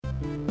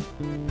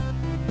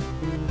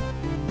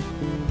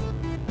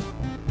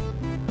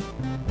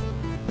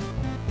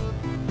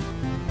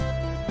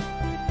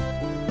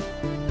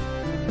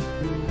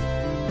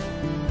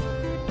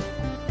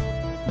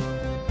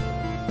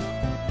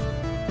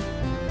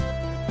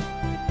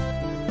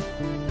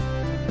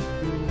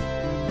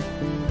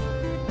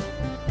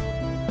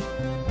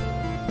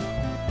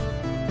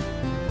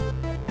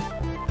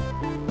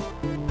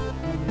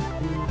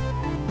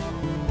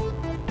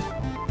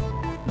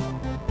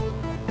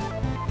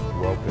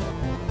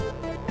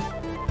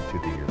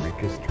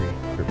Eureka Street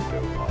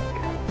Crypto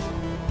Podcast.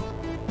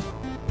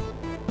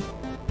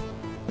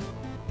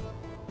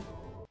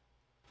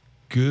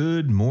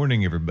 Good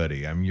morning,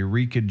 everybody. I'm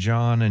Eureka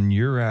John, and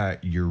you're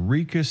at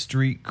Eureka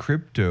Street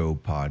Crypto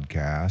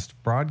Podcast,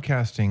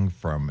 broadcasting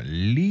from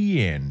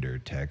Leander,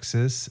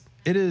 Texas.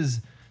 It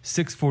is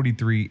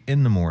 6:43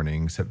 in the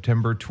morning,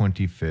 September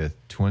 25th,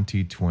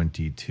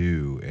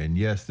 2022. And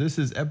yes, this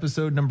is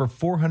episode number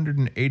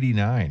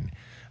 489.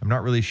 I'm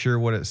not really sure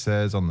what it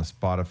says on the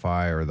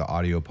Spotify or the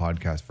audio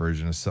podcast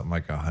version. It's something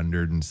like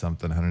 100 and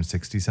something,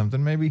 160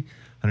 something maybe,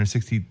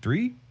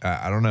 163.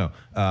 I don't know.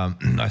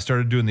 I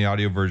started doing the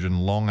audio version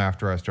long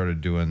after I started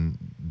doing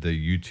the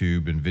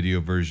YouTube and video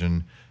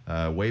version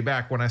way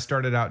back when I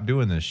started out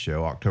doing this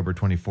show, October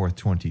 24th,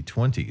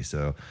 2020.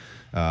 So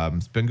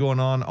it's been going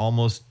on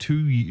almost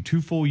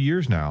two full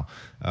years now.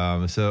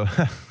 So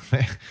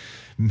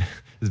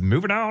it's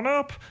moving on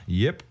up.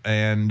 Yep.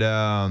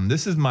 And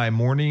this is my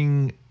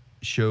morning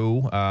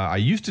show. I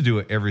used to do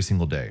it every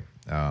single day.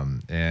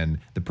 And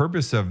the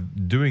purpose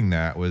of doing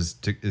that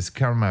is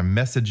kind of my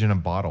message in a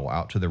bottle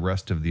out to the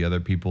rest of the other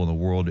people in the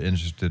world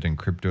interested in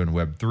crypto and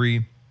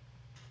Web3.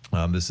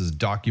 This is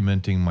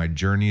documenting my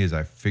journey as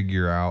I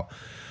figure out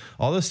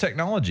all this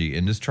technology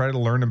and just try to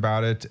learn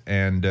about it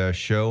and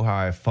show how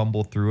I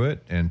fumble through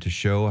it and to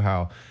show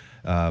how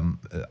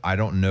I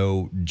don't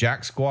know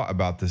jack squat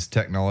about this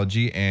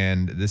technology,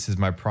 and this is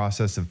my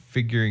process of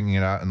figuring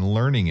it out and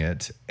learning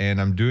it,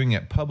 and I'm doing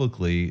it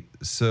publicly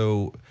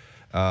so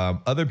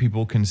other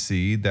people can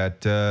see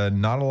that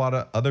not a lot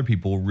of other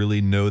people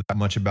really know that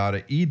much about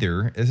it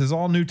either. This is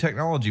all new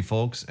technology,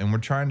 folks, and we're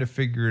trying to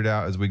figure it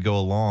out as we go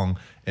along,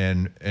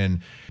 and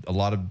a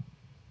lot of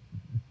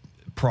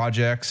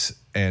projects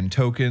and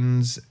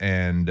tokens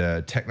and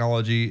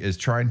technology is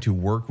trying to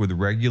work with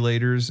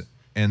regulators,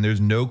 and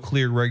there's no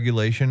clear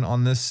regulation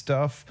on this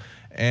stuff.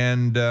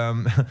 And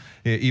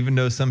even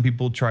though some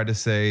people try to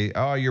say,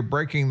 oh, you're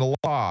breaking the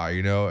law,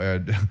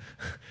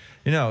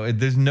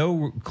 there's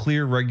no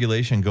clear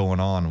regulation going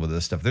on with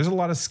this stuff. There's a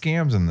lot of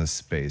scams in this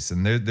space,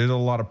 and there's a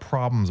lot of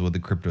problems with the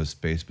crypto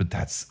space, but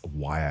that's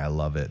why I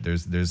love it.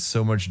 There's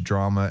so much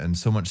drama and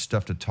so much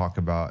stuff to talk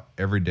about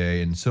every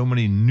day, and so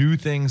many new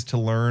things to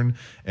learn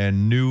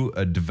and new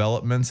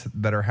developments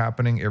that are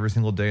happening every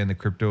single day in the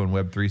crypto and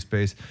Web3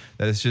 space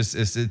that it's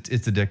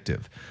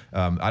addictive.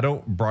 I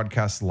don't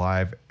broadcast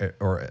live,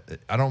 or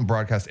I don't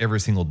broadcast every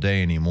single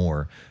day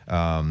anymore.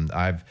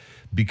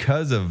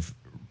 Because of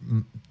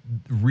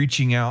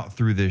reaching out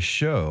through this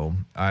show,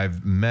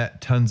 I've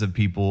met tons of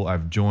people.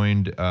 I've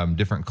joined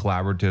different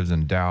collaboratives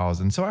and DAOs,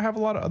 and so I have a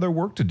lot of other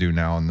work to do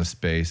now in the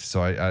space.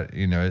 So I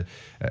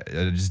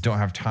just don't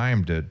have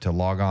time to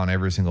log on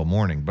every single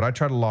morning. But I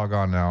try to log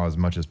on now as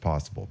much as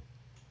possible.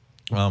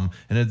 And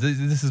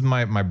this is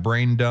my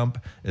brain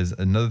dump is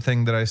another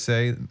thing that I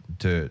say,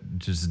 to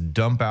just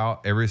dump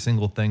out every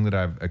single thing that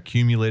I've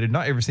accumulated.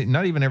 Not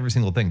even every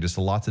single thing, just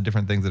lots of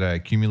different things that I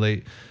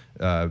accumulate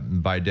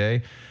by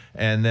day.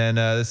 And then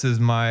this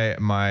is my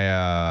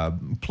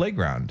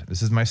playground.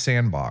 This is my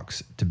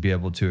sandbox to be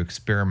able to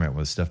experiment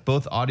with stuff,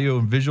 both audio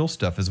and visual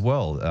stuff as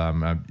well.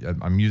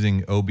 I'm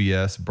using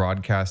OBS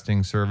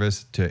broadcasting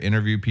service to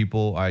interview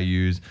people. I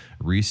use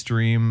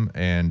Restream,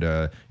 and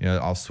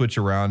I'll switch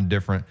around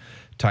different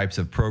types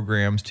of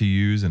programs to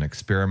use and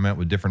experiment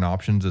with different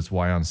options. That's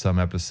why on some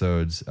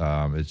episodes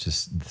it's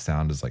just the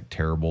sound is like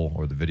terrible,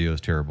 or the video is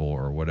terrible,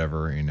 or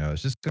whatever.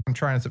 It's just I'm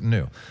trying something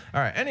new.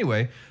 All right,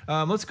 anyway,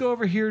 let's go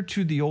over here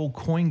to the old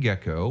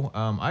CoinGecko.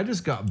 I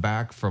just got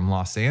back from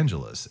Los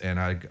Angeles,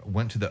 and I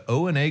went to the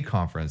ONA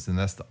conference, and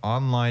that's the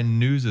Online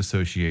News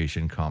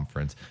Association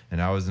conference,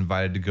 and I was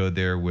invited to go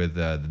there with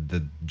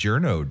the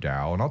Journo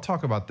DAO, and I'll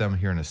talk about them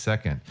here in a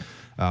second.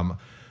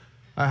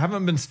 I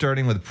haven't been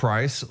starting with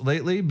price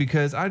lately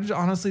because I just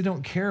honestly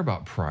don't care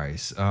about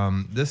price.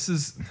 This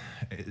is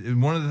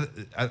one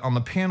of on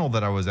the panel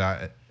that I was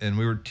at, and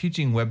we were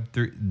teaching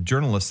Web3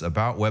 journalists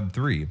about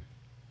Web3.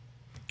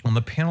 On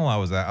the panel I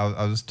was at,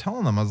 I was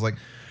telling them, I was like,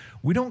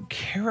 we don't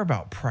care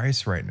about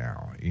price right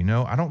now.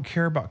 I don't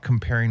care about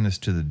comparing this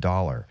to the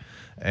dollar.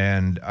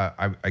 And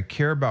I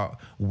care about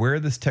where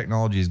this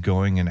technology is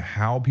going and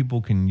how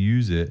people can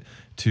use it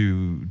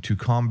to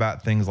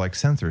combat things like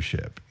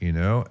censorship,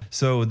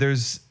 So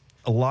there's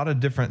a lot of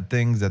different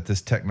things that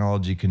this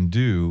technology can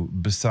do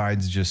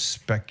besides just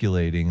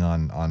speculating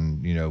on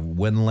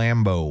when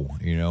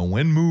Lambo,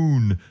 when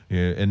Moon.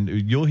 And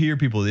you'll hear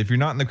people, if you're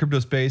not in the crypto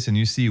space and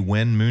you see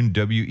when Moon,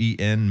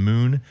 WEN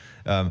Moon,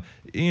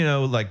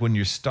 like when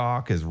your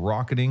stock is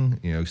rocketing,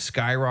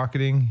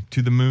 skyrocketing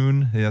to the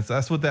moon.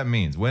 That's what that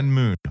means. When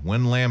Moon,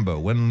 when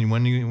Lambo, when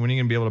are you going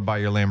to be able to buy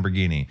your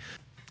Lamborghini?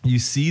 You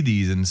see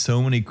these in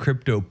so many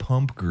crypto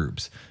pump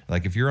groups.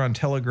 Like if you're on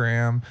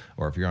Telegram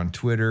or if you're on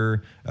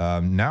Twitter,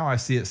 now I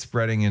see it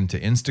spreading into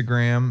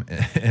Instagram,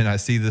 and I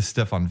see this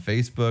stuff on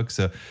Facebook.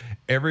 So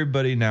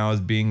everybody now is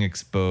being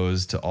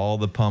exposed to all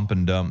the pump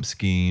and dump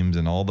schemes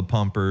and all the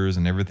pumpers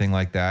and everything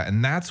like that.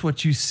 And that's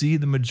what you see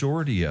the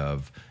majority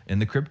of in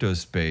the crypto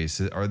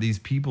space? Are these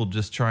people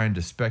just trying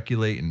to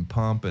speculate and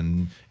pump?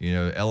 And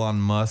Elon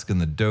Musk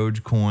and the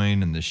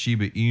Dogecoin and the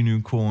Shiba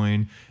Inu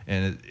coin,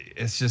 and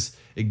it's just,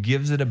 it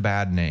gives it a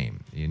bad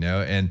name,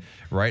 and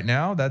right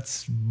now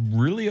that's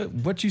really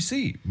what you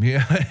see.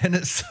 And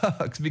it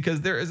sucks because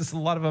there is just a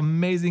lot of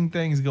amazing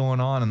things going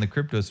on in the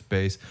crypto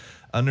space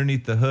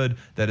underneath the hood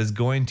that is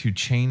going to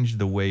change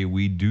the way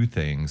we do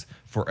things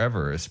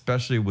forever,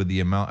 especially with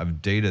the amount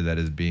of data that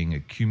is being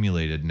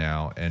accumulated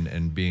now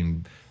and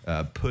being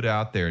put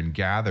out there and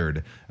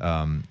gathered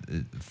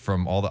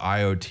from all the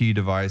IoT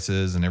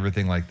devices and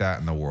everything like that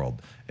in the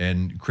world.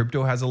 And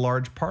crypto has a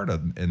large part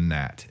in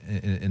that,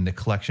 in the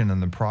collection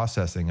and the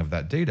processing of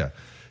that data.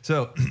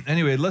 So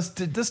anyway, let's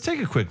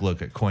take a quick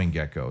look at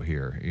CoinGecko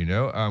here.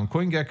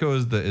 CoinGecko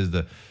is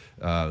the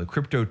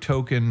crypto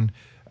token,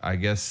 I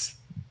guess,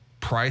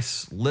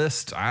 price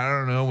list. I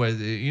don't know.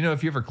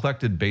 If you ever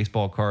collected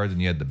baseball cards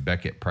and you had the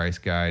Beckett price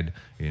guide,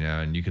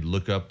 and you could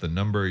look up the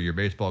number of your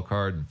baseball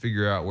card and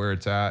figure out where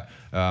it's at.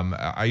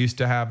 I used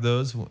to have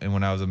those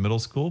when I was in middle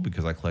school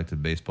because I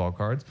collected baseball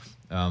cards.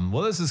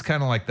 Well, this is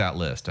kind of like that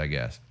list, I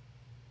guess.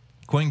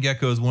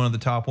 CoinGecko is one of the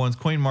top ones.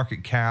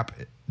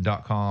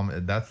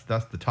 CoinMarketCap.com, that's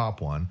the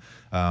top one.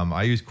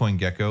 I use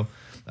CoinGecko,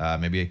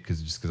 maybe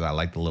because I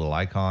like the little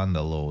icon,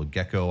 the little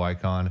gecko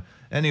icon.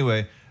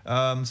 Anyway,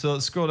 so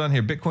let's scroll down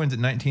here. Bitcoin's at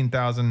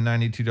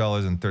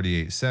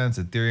 $19,092.38.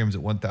 Ethereum's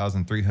at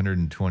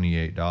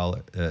 $1,328.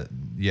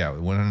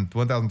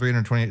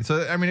 $1,328.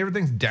 So I mean,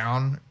 everything's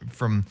down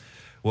from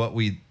what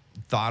we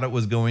thought it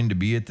was going to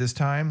be at this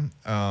time.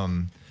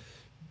 I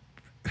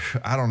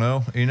don't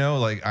know.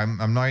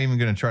 I'm not even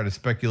going to try to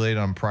speculate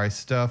on price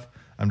stuff.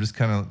 I'm just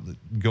kind of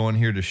going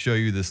here to show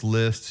you this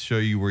list, show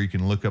you where you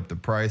can look up the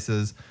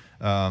prices.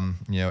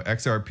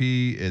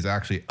 XRP is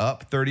actually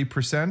up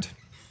 30%.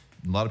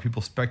 A lot of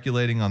people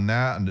speculating on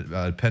that,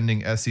 and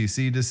pending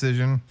SEC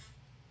decision,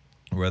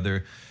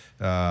 whether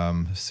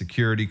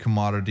security,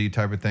 commodity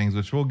type of things,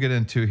 which we'll get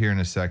into here in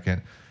a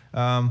second.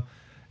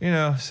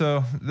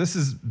 So this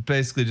is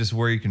basically just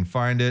where you can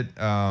find it.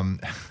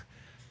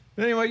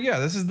 Anyway, yeah,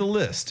 this is the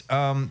list.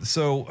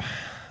 So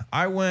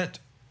I went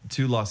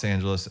to Los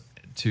Angeles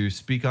to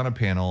speak on a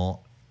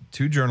panel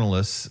to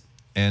journalists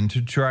and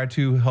to try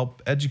to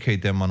help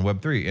educate them on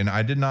Web3. And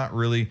I did not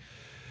really...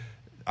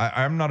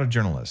 I'm not a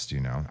journalist,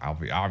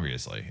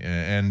 obviously.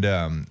 And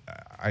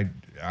I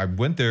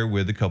went there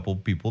with a couple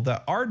people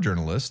that are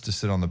journalists to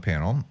sit on the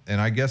panel.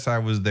 And I guess I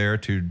was there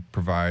to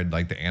provide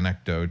like the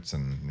anecdotes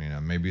and,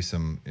 maybe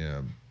some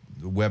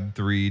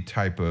Web3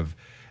 type of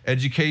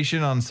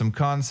education on some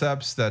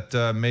concepts that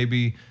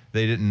maybe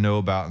they didn't know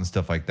about and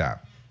stuff like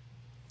that.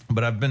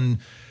 But I've been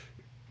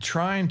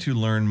trying to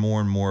learn more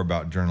and more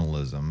about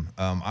journalism.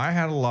 I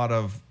had a lot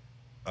of...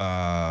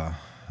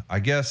 I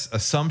guess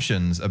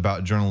assumptions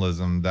about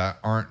journalism that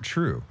aren't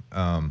true.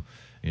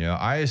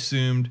 I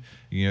assumed,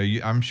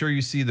 I'm sure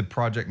you see the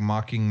Project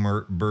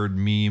Mockingbird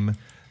meme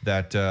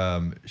that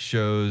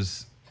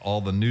shows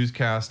all the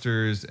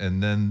newscasters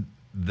and then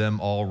them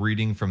all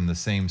reading from the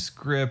same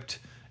script,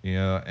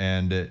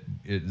 and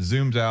it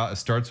zooms out. It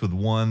starts with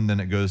 1, then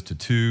it goes to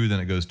 2, then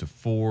it goes to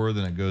 4,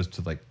 then it goes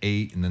to like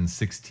 8, and then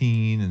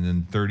 16, and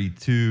then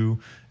 32,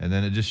 and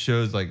then it just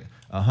shows like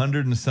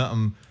 100 and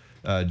something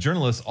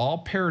journalists all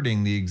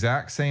parroting the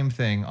exact same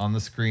thing on the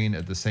screen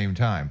at the same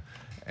time.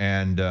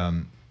 And,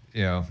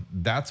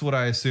 that's what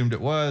I assumed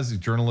it was.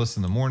 Journalists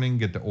in the morning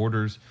get the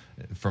orders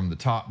from the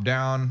top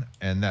down,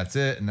 and that's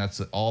it. And that's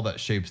all that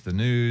shapes the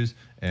news,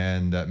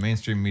 and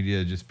mainstream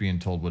media just being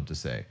told what to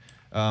say.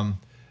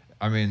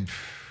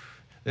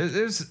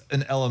 There's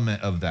an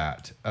element of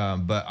that,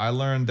 but I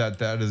learned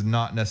that is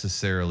not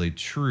necessarily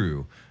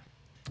true.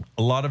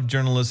 A lot of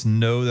journalists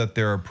know that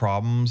there are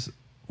problems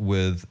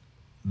with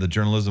the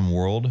journalism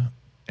world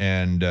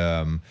and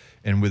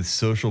with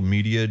social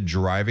media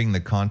driving the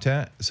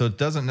content. So it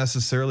doesn't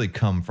necessarily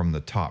come from the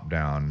top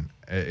down.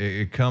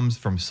 It comes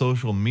from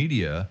social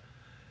media,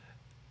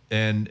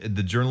 and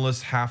the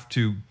journalists have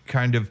to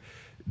kind of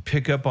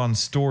pick up on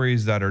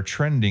stories that are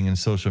trending in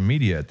social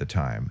media at the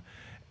time.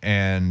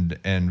 And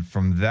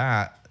from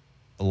that,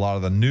 a lot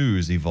of the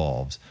news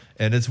evolves.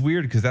 And it's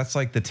weird because that's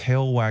like the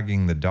tail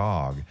wagging the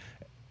dog.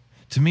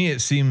 To me,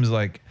 it seems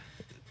like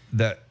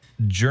that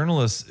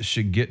journalists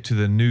should get to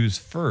the news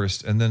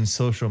first, and then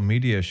social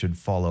media should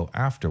follow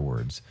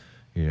afterwards,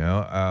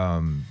 but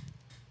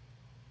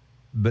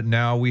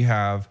now we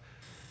have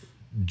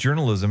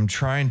journalism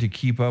trying to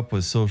keep up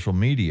with social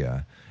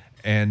media,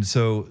 and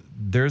so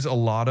there's a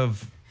lot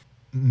of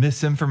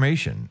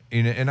misinformation,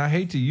 and I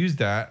hate to use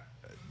that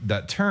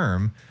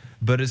term,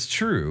 but it's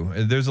true.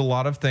 There's a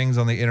lot of things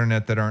on the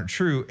internet that aren't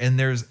true, and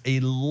there's a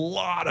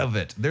lot of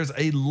it. There's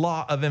a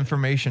lot of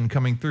information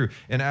coming through.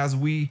 And as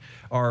we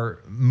are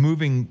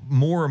moving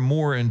more and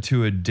more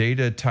into a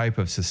data type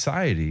of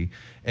society,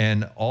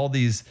 and all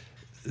these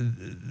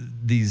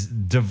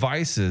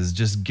devices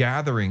just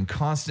gathering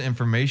constant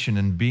information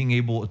and being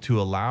able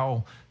to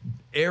allow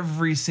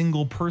every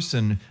single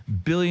person,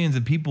 billions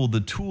of people,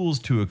 the tools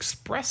to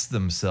express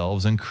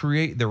themselves and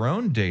create their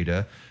own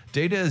data,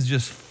 data is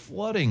just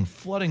flooding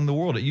the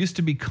world. It used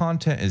to be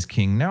content is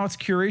king. Now it's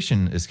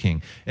curation is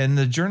king. And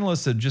the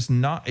journalists are just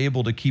not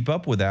able to keep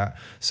up with that.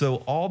 So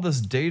all this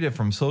data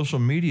from social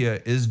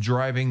media is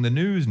driving the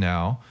news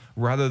now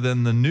rather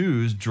than the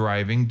news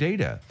driving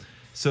data.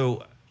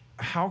 So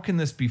how can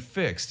this be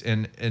fixed?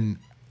 And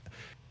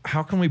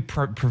how can we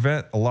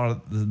prevent a lot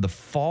of the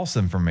false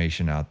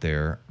information out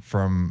there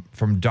from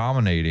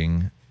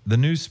dominating the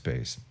news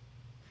space?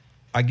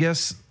 I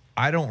guess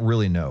I don't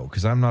really know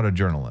because I'm not a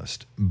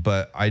journalist,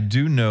 but I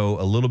do know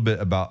a little bit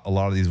about a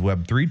lot of these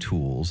Web3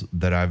 tools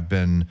that I've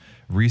been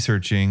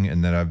researching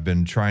and that I've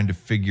been trying to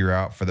figure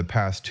out for the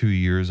past 2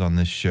 years on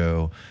this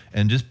show,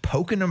 and just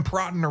poking and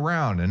prodding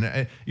around.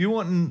 And you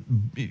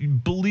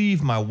wouldn't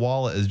believe my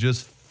wallet is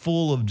just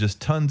full of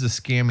just tons of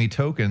scammy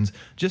tokens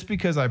just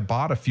because I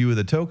bought a few of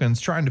the tokens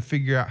trying to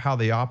figure out how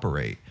they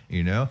operate,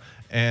 you know?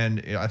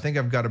 And I think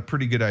I've got a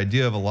pretty good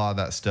idea of a lot of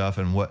that stuff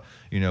and what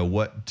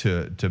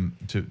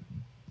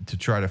to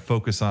try to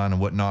focus on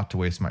and what not to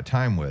waste my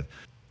time with.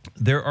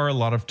 There are a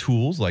lot of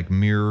tools like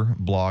Mirror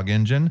Blog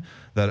Engine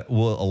that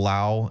will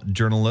allow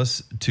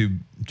journalists to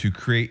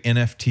create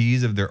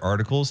NFTs of their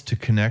articles to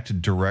connect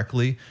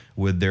directly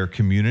with their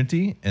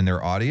community and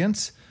their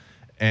audience.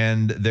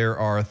 And there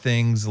are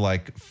things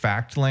like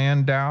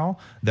Factland DAO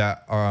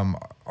that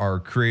are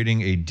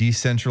creating a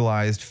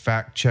decentralized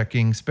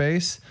fact-checking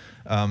space.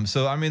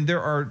 So, I mean,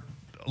 there are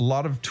a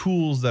lot of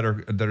tools that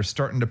are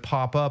starting to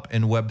pop up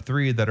in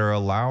Web3 that are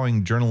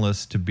allowing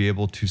journalists to be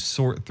able to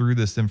sort through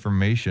this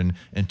information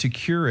and to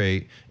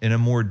curate in a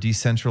more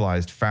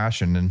decentralized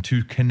fashion and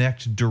to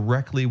connect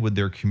directly with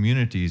their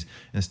communities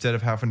instead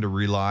of having to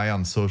rely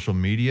on social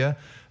media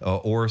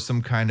or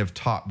some kind of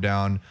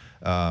top-down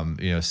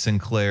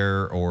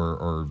Sinclair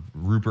or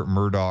Rupert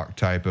Murdoch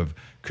type of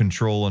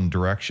control and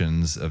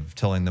directions of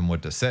telling them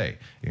what to say,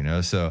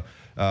 So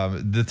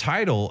the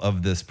title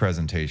of this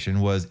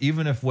presentation was,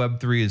 even if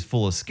Web3 is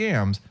full of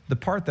scams, the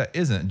part that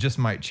isn't just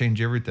might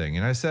change everything.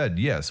 And I said,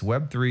 yes,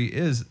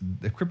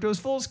 Web3 crypto is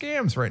full of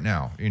scams right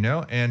now,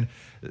 and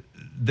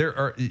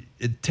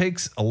it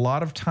takes a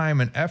lot of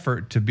time and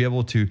effort to be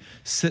able to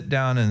sit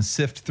down and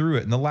sift through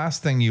it. And the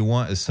last thing you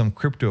want is some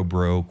crypto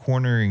bro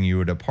cornering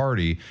you at a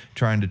party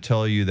trying to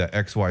tell you that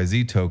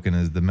XYZ token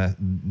is the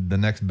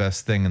next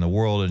best thing in the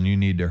world and you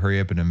need to hurry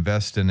up and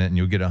invest in it and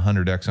you'll get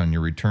 100x on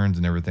your returns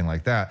and everything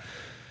like that.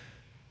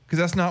 Because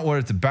that's not what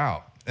it's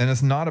about. And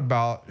it's not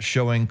about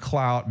showing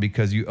clout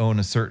because you own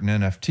a certain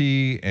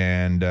NFT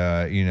and,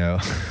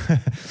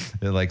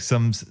 like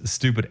some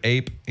stupid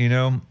ape,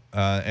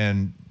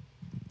 and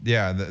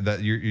yeah,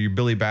 that you're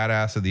Billy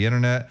Badass of the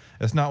internet.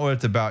 That's not what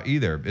it's about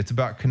either. It's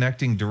about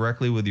connecting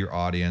directly with your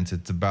audience.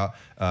 It's about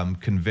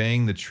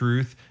conveying the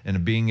truth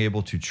and being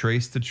able to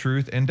trace the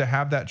truth and to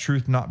have that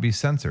truth not be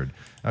censored.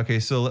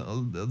 Okay, so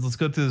let's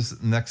go to this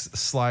next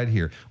slide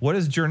here. What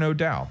is Journo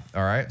DAO?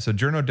 All right, so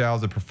Journo DAO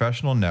is a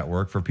professional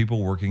network for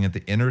people working at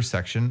the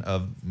intersection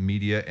of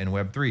media and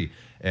Web3.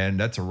 And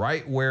that's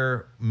right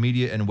where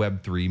media and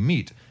Web3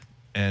 meet.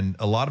 And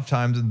a lot of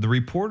times the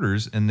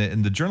reporters and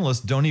the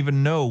journalists don't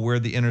even know where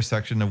the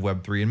intersection of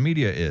Web3 and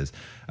media is.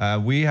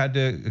 We had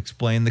to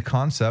explain the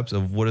concepts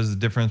of what is the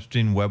difference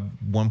between Web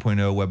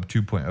 1.0, Web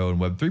 2.0, and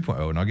Web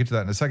 3.0. And I'll get to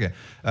that in a second.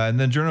 And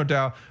then Journo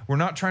DAO, we're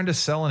not trying to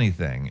sell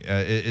anything.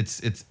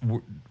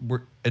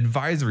 We're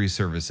advisory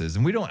services,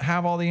 and we don't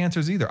have all the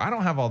answers either. I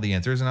don't have all the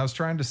answers. And I was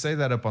trying to say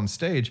that up on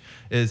stage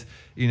is,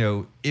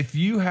 if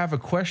you have a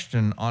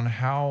question on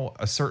how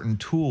a certain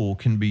tool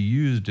can be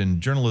used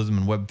in journalism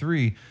and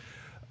Web3,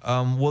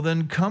 well,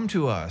 then come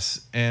to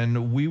us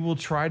and we will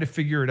try to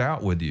figure it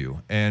out with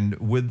you. And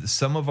with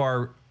some of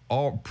our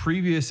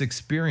previous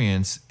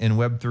experience in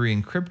Web3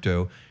 and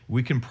crypto,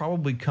 we can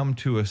probably come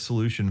to a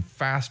solution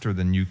faster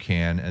than you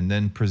can and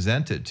then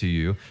present it to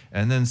you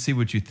and then see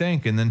what you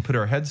think and then put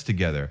our heads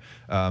together.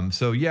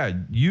 So yeah,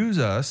 use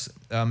us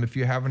if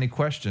you have any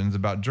questions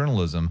about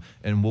journalism,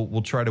 and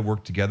we'll try to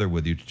work together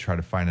with you to try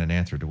to find an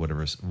answer to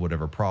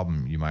whatever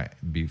problem you might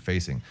be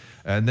facing.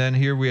 And then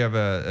here we have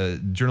a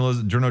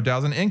Journo DAO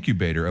is an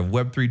incubator of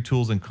Web3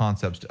 tools and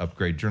concepts to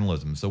upgrade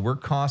journalism. So we're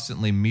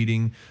constantly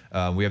meeting.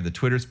 We have the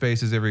Twitter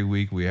Spaces every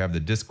week. We have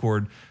the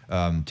Discord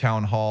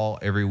town hall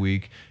every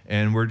week,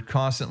 and we're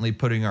constantly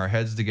putting our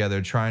heads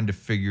together trying to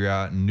figure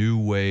out new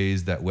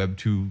ways that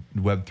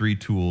Web3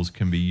 tools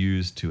can be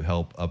used to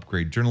help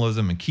upgrade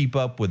journalism and keep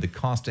up with the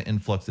constant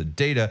influx of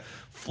data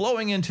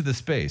flowing into the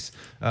space.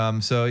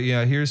 So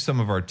yeah, here's some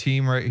of our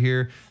team right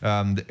here.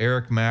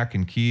 Eric, Mack,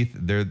 and Keith,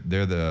 they're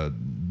the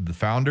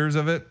founders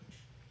of it.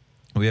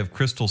 We have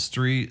Crystal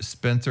Street,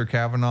 Spencer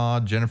Kavanaugh,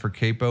 Jennifer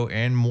Capo,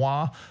 and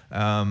moi,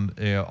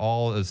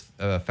 all as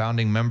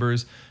founding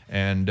members.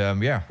 And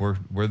yeah, we're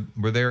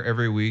there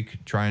every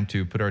week trying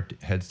to put our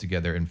heads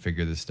together and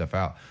figure this stuff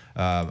out.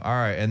 All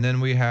right, and then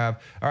we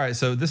have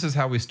so this is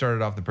how we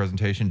started off the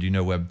presentation. Do you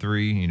know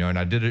Web3? You know, and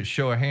I did it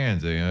show of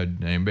hands. You know,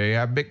 anybody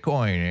have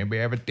Bitcoin?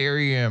 Anybody have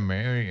Ethereum?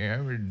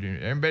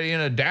 Anybody in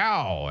a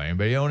DAO?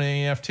 Anybody own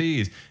any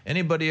NFTs?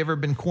 Anybody ever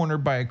been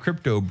cornered by a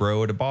crypto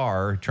bro at a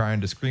bar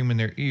trying to scream in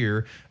their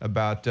ear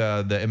about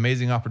the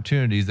amazing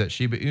opportunities that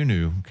Shiba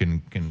Inu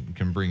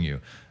can bring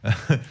you?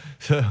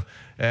 So,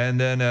 and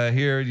then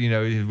here, you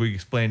know, we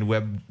explained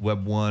Web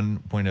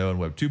 1.0 and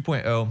Web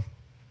 2.0.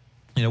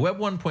 You know, Web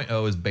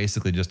 1.0 is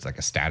basically just like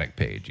a static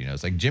page. You know,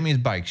 it's like Jimmy's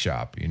Bike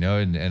Shop, you know,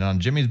 and on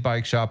Jimmy's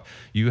Bike Shop,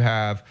 you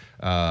have,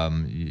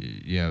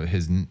 you know,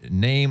 his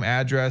name,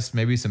 address,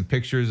 maybe some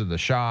pictures of the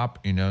shop,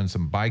 you know, and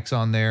some bikes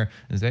on there,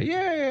 and say,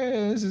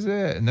 yeah, this is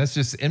it. And that's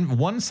just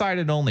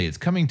one-sided only. It's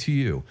coming to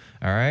you.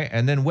 All right.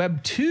 And then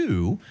Web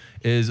 2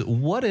 is,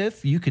 what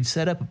if you could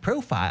set up a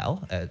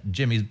profile at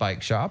Jimmy's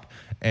Bike Shop,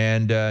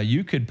 and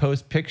you could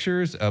post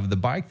pictures of the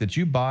bike that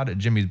you bought at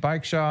Jimmy's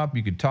Bike Shop.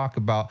 You could talk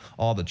about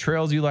all the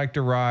trails you like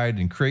to ride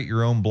and create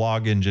your own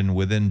blog engine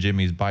within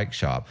Jimmy's Bike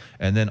Shop.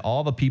 And then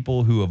all the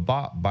people who have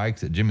bought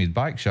bikes at Jimmy's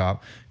Bike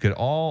Shop could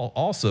all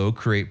also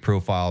create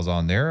profiles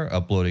on there,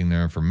 uploading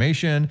their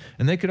information,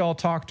 and they could all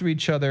talk to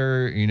each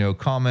other, you know,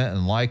 comment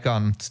and like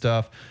on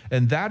stuff.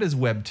 And that is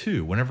Web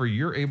 2, whenever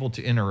you're able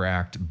to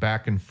interact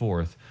back and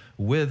forth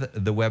with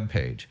the web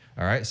page.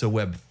 All right. So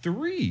Web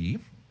 3,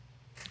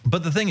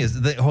 but the thing is,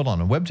 hold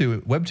on. Web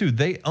 2,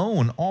 they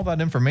own all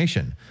that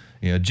information.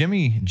 You know,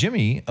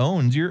 Jimmy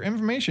owns your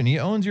information. He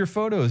owns your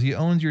photos. He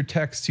owns your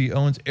texts. He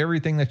owns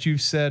everything that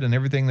you've said and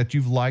everything that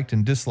you've liked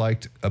and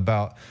disliked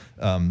about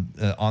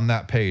on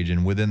that page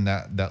and within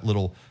that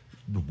little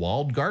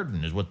walled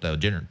garden is what the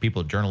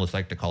journalists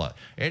like to call it.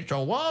 It's a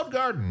walled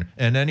garden.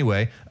 And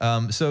anyway,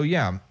 so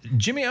yeah,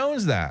 Jimmy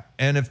owns that.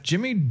 And if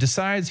Jimmy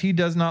decides he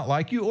does not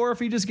like you, or if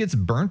he just gets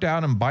burnt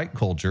out in bike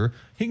culture,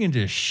 he can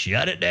just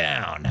shut it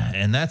down.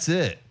 And that's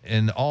it.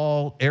 And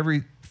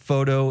every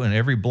photo and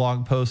every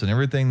blog post and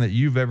everything that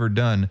you've ever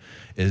done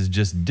is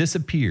just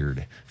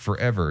disappeared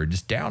forever,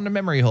 just down the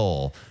memory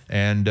hole.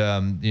 And,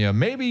 you know,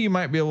 maybe you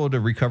might be able to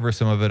recover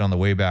some of it on the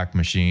Wayback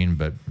Machine,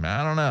 but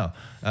I don't know.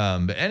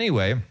 But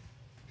anyway,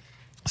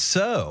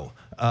 so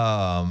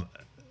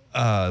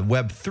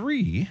Web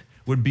 3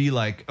 would be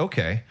like,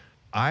 okay,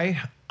 I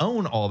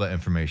own all that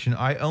information.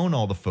 I own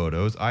all the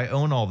photos. I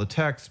own all the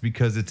text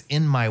because it's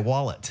in my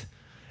wallet.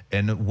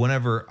 And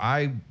whenever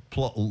I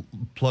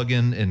plug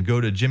in and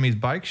go to Jimmy's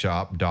Bike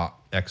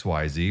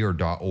Shop.xyz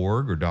or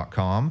 .org or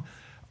 .com,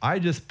 I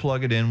just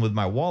plug it in with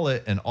my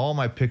wallet, and all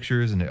my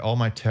pictures and all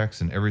my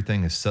text and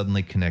everything is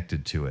suddenly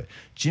connected to it.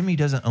 Jimmy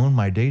doesn't own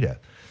my data.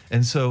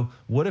 And so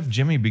what if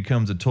Jimmy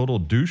becomes a total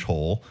douche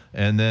hole,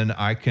 and then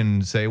I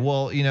can say,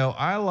 well, you know,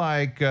 I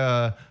like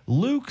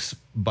Luke's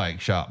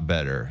bike shop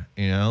better.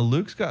 You know,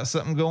 Luke's got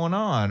something going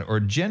on, or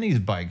Jenny's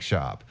bike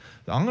shop.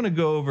 I'm going to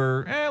go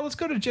over, let's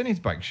go to Jenny's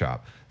bike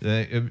shop.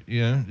 You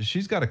know,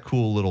 she's got a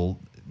cool little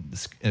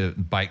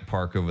bike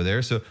park over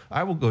there. So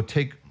I will go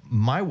take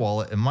my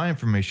wallet and my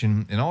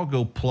information, and I'll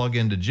go plug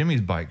into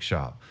Jimmy's bike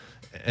shop.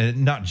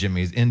 And not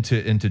Jimmy's,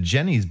 into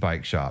Jenny's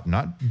bike shop,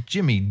 not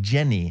Jimmy,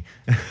 Jenny.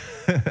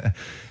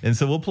 And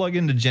so we'll plug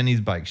into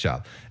Jenny's bike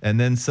shop, and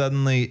then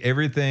suddenly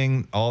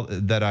everything all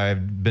that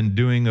I've been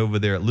doing over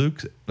there at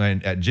Luke's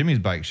and at Jimmy's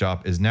bike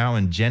shop is now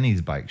in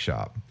Jenny's bike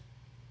shop.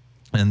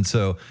 And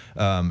so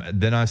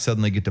then I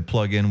suddenly get to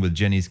plug in with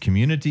Jenny's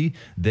community.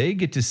 They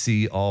get to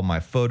see all my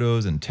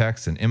photos and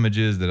texts and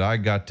images that I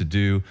got to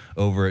do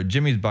over at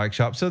Jimmy's bike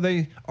shop. So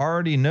they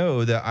already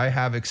know that I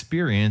have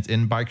experience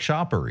in bike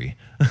shoppery.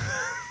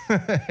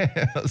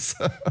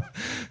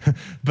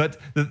 But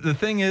the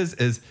thing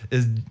is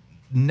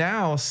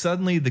now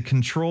suddenly the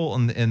control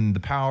and the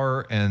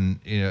power and,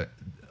 you know,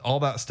 all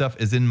that stuff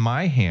is in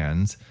my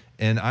hands,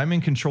 and I'm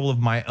in control of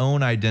my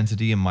own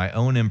identity and my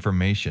own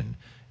information.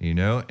 You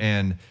know,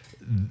 and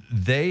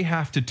they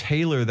have to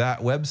tailor that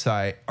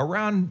website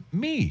around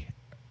me,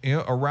 you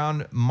know,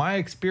 around my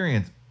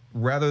experience,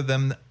 rather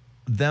than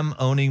them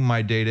owning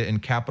my data and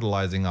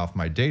capitalizing off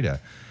my data,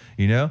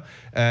 you know.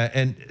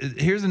 And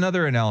here's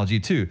another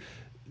analogy too.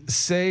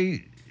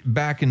 Say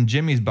back in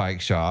Jimmy's bike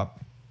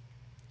shop,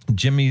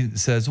 Jimmy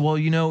says, well,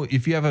 you know,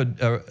 if you have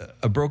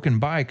a broken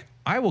bike,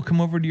 I will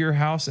come over to your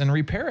house and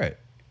repair it.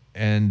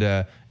 And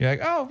you're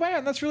like, oh,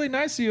 man, that's really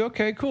nice of you.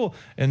 Okay, cool.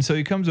 And so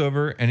he comes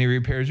over and he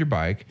repairs your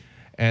bike.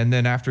 And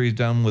then after he's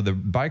done with the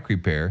bike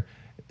repair,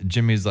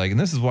 Jimmy's like, and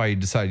this is why you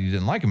decided you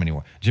didn't like him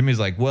anymore. Jimmy's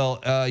like,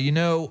 well, you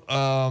know,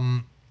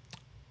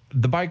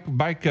 the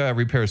bike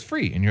repair is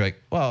free. And you're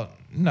like, well,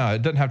 no,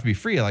 it doesn't have to be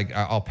free. Like,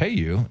 I'll pay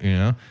you, you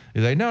know.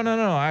 He's like, no.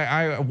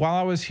 I while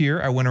I was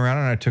here, I went around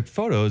and I took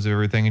photos of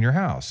everything in your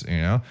house, you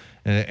know.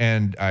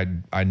 And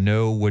I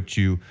know what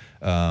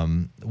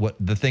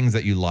the things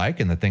that you like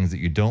and the things that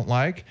you don't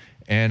like.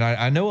 And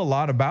I know a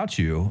lot about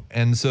you.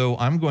 And so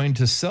I'm going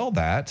to sell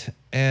that,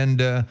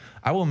 and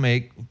I will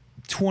make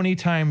 20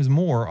 times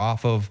more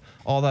off of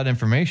all that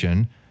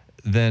information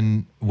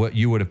than what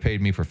you would have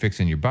paid me for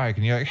fixing your bike.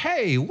 And you're like,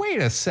 hey, wait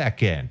a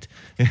second.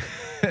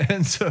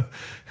 And so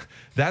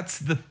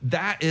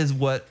that is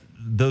what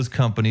those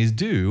companies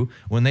do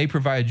when they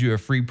provide you a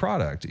free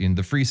product in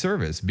the free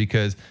service,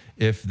 because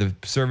if the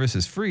service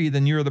is free,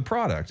 then you're the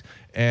product.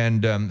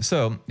 And and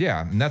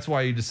that's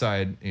why you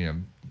decide,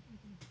 in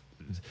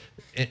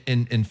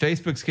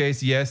Facebook's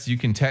case, yes, you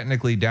can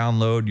technically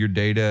download your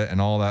data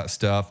and all that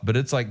stuff, but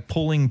it's like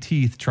pulling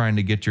teeth trying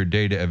to get your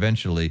data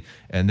eventually.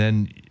 And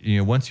then,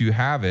 once you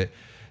have it,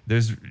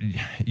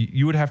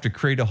 you would have to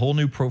create a whole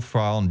new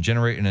profile and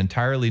generate an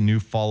entirely new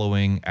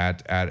following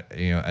at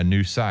a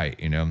new site.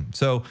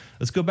 So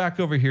let's go back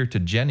over here to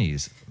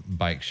Jenny's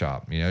bike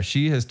shop.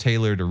 She has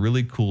tailored a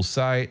really cool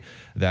site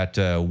that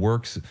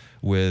works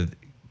with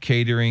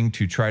catering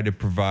to try to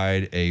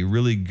provide a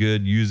really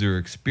good user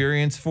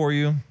experience for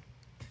you.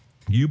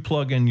 You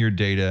plug in your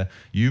data,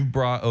 you've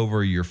brought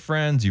over your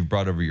friends, you've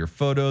brought over your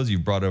photos,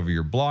 you've brought over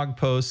your blog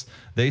posts.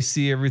 They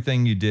see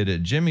everything you did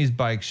at Jimmy's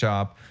bike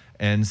shop,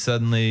 and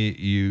suddenly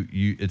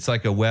it's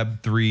like a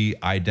Web3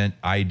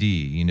 ID.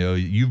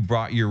 You've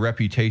brought your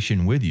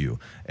reputation with you.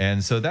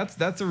 And so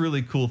that's a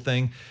really cool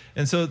thing.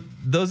 And so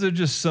those are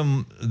just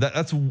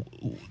that's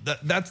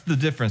the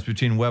difference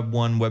between Web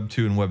 1, Web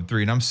 2, and Web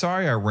 3. And I'm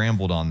sorry I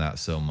rambled on that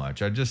so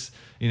much. I just,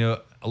 a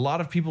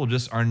lot of people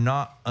just are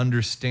not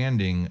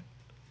understanding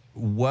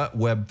what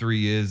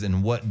Web3 is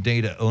and what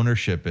data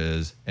ownership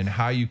is and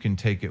how you can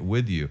take it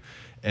with you.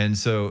 And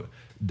so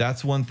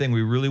that's one thing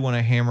we really want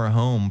to hammer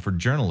home for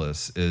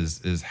journalists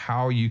is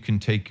how you can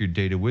take your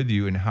data with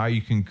you and how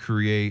you can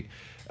create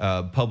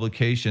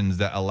publications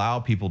that allow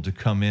people to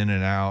come in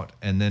and out,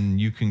 and then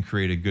you can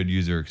create a good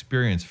user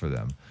experience for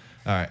them.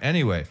 All right.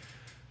 Anyway.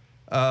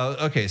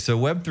 Okay, so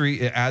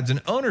Web3, it adds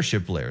an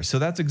ownership layer. So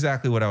that's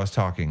exactly what I was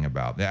talking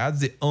about. It adds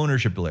the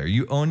ownership layer.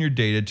 You own your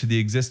data to the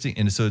existing,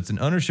 and so it's an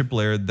ownership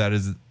layer that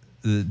is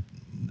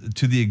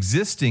to the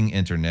existing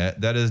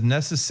internet that is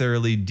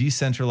necessarily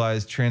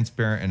decentralized,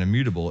 transparent, and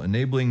immutable,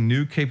 enabling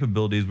new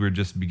capabilities we're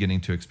just beginning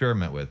to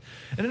experiment with.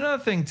 And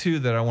another thing, too,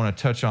 that I want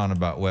to touch on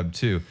about Web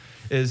 2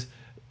 is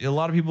a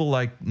lot of people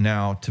like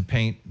now to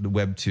paint the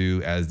Web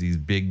 2 as these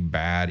big,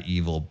 bad,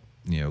 evil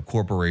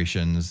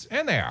corporations,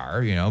 and they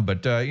are,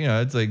 but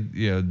it's like,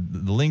 the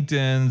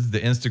LinkedIn's, the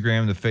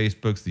Instagram, the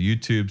Facebooks, the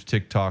YouTubes,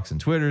 TikToks,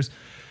 and Twitters.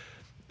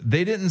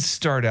 They didn't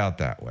start out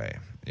that way,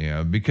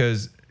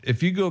 because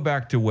if you go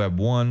back to Web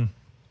 1,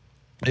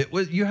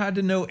 you had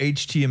to know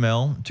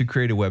HTML to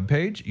create a web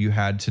page. You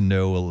had to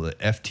know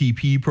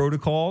FTP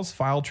protocols,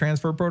 file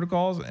transfer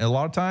protocols. And a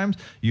lot of times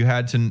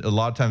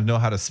know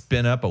how to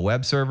spin up a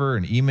web server,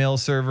 an email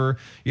server.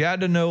 You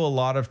had to know a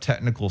lot of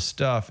technical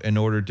stuff in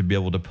order to be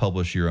able to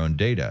publish your own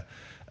data.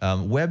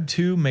 Web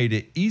 2 made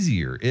it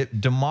easier.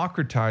 It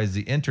democratized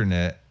the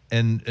internet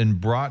and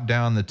brought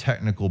down the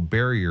technical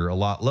barrier a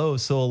lot low,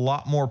 so a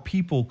lot more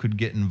people could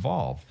get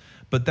involved.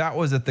 But that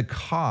was at the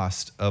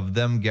cost of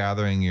them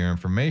gathering your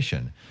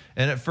information.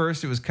 And at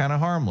first it was kind of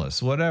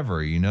harmless,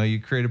 whatever, you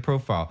create a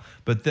profile.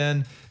 But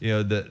then,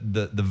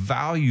 the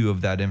value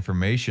of that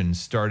information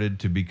started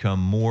to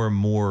become more and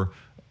more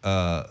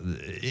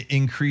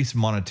increased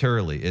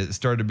monetarily. It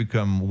started to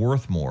become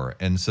worth more.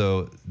 And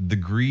so the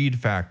greed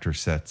factor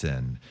sets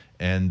in.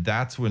 And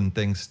that's when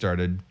things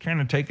started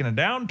kind of taking a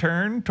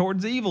downturn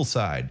towards the evil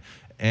side.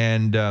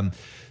 And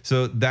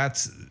so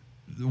that's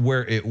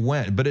where it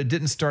went, but it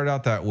didn't start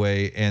out that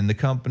way, and the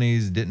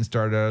companies didn't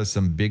start out as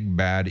some big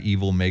bad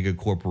evil mega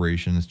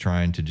corporations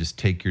trying to just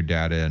take your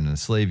data and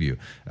enslave you.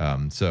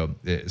 So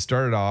it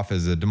started off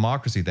as a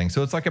democracy thing.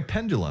 So it's like a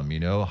pendulum,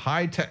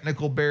 high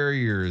technical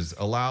barriers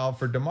allow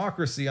for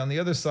democracy. On the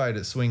other side,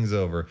 it swings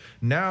over.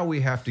 Now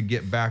we have to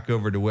get back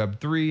over to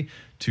Web3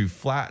 to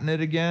flatten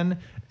it again,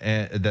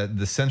 and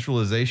the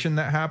centralization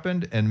that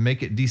happened, and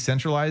make it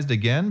decentralized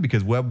again,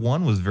 because Web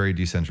 1 was very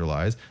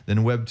decentralized.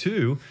 Then Web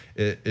 2,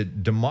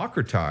 it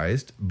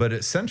democratized, but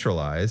it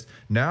centralized.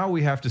 Now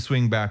we have to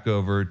swing back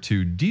over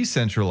to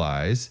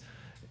decentralize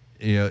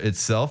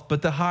itself,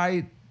 but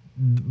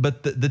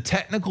the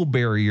technical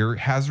barrier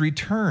has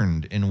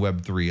returned in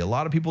Web 3. A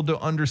lot of people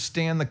don't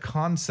understand the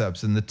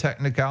concepts and the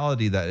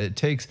technicality that it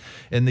takes,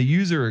 and the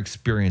user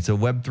experience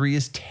of Web 3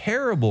 is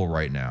terrible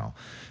right now.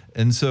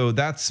 And so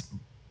that's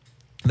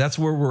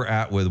where we're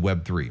at with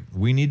Web3.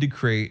 We need to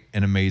create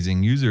an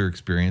amazing user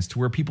experience to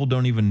where people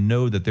don't even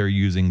know that they're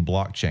using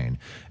blockchain.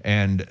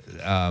 And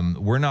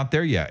we're not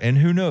there yet. And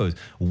who knows,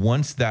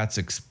 once that's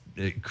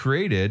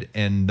created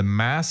and the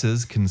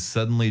masses can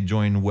suddenly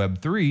join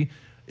Web3,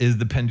 is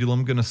the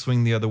pendulum going to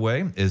swing the other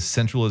way? Is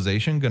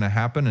centralization going to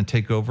happen and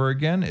take over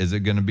again? Is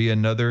it going to be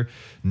another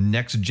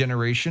next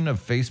generation of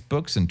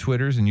Facebooks and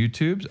Twitters and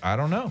YouTubes? I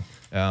don't know.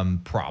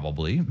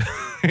 Probably,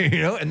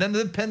 and then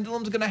the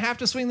pendulum's going to have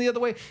to swing the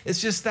other way.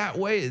 It's just that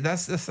way.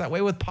 That's that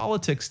way with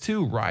politics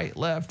too. Right,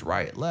 left.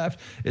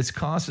 It's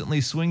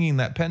constantly swinging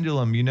that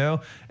pendulum,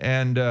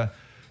 and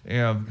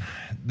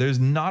there's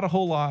not a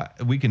whole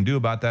lot we can do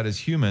about that as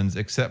humans,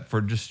 except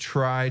for just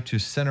try to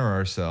center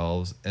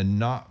ourselves and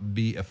not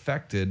be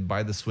affected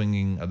by the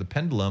swinging of the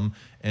pendulum,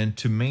 and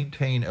to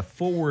maintain a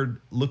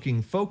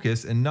forward-looking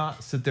focus and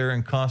not sit there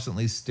and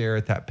constantly stare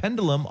at that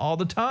pendulum all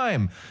the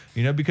time.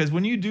 Because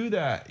when you do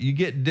that, you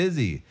get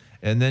dizzy,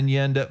 and then you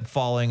end up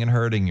falling and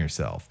hurting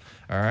yourself.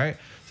 All right.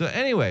 So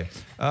anyway,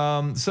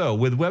 so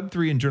with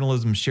Web3 and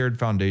journalism shared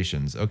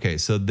foundations. Okay,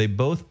 so they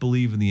both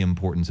believe in the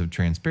importance of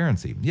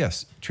transparency.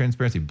 Yes,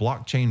 transparency.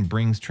 Blockchain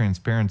brings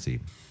transparency.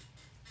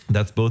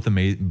 That's both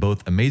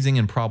amazing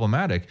and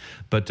problematic.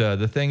 But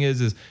the thing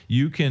is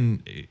you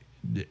can.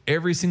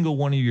 Every single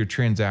one of your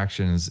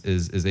transactions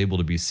is able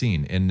to be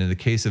seen. And in the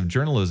case of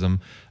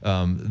journalism,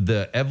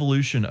 the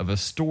evolution of a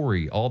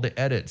story, all the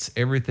edits,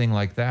 everything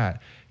like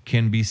that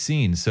can be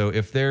seen. So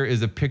if there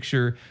is a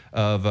picture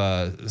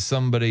of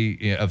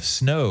somebody of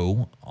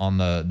snow on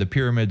the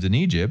pyramids in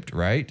Egypt,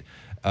 right?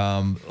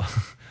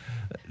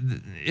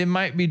 It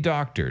might be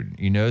doctored,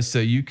 so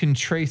you can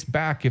trace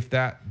back if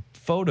that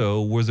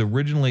photo was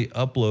originally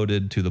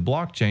uploaded to the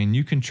blockchain.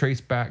 You can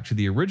trace back to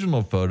the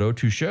original photo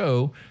to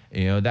show,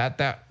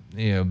 that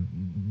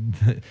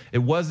it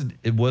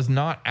was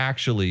not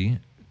actually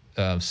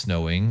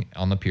snowing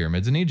on the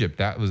pyramids in Egypt.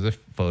 That was a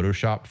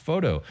photoshopped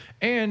photo.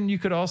 And you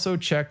could also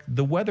check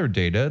the weather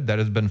data that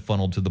has been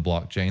funneled to the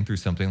blockchain through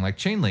something like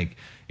Chainlink,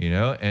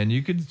 and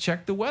you could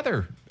check the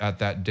weather at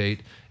that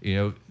date,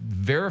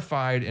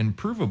 verified and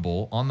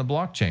provable on the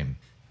blockchain.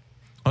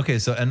 Okay,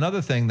 so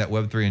another thing that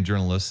Web3 and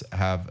journalists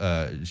have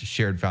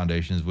shared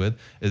foundations with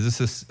is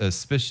this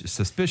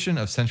suspicion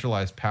of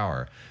centralized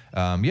power.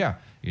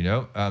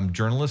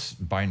 Journalists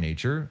by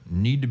nature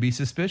need to be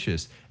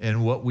suspicious.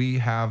 And what we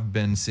have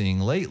been seeing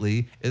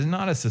lately is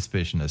not a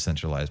suspicion of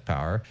centralized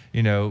power.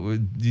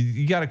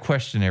 You got to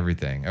question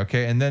everything,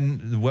 okay? And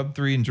then the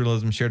Web3 and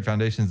journalism shared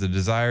foundations, the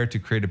desire to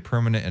create a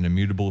permanent and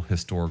immutable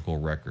historical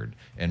record.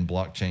 And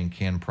blockchain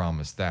can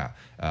promise that.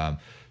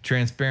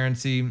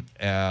 Transparency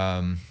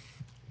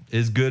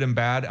is good and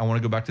bad. I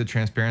want to go back to the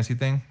transparency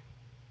thing.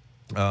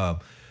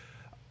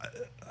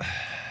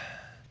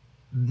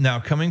 Now,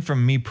 coming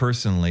from me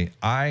personally,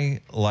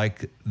 I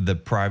like the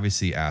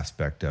privacy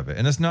aspect of it.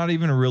 And it's not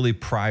even really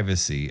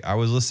privacy. I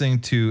was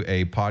listening to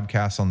a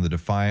podcast on the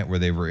Defiant where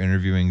they were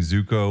interviewing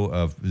Zuko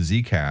of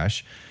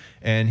Zcash,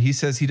 and he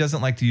says he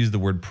doesn't like to use the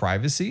word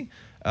privacy,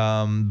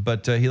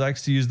 but he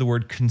likes to use the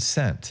word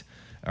consent.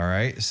 All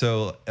right.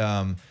 So,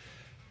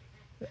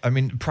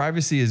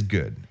 privacy is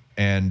good.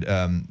 And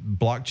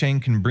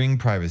blockchain can bring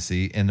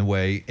privacy in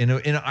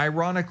an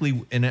ironic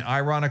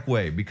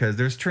way, because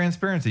there's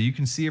transparency. You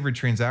can see every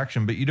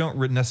transaction, but you don't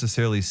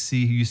necessarily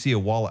see. You see a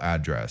wallet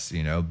address,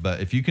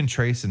 But if you can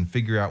trace and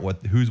figure out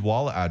whose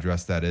wallet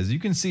address that is, you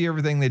can see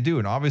everything they do.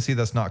 And obviously,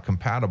 that's not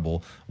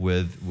compatible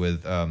with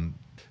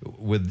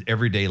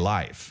everyday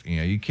life.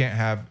 You can't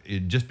have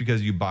it just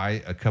because you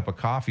buy a cup of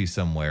coffee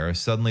somewhere,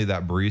 suddenly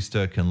that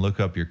barista can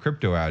look up your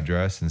crypto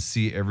address and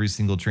see every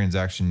single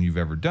transaction you've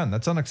ever done.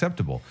 That's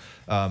unacceptable.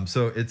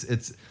 So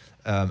it's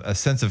a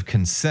sense of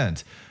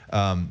consent.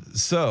 I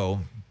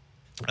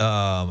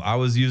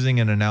was using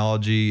an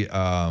analogy.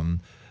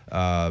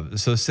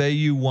 So say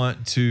you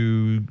want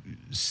to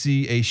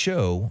see a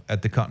show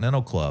at the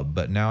Continental Club,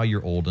 but now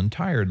you're old and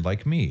tired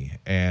like me,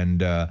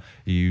 and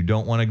you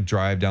don't want to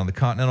drive down the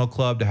Continental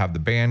Club to have the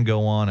band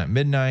go on at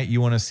midnight.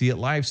 You want to see it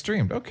live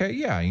streamed. Okay,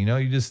 yeah,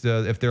 you just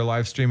if they're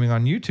live streaming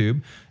on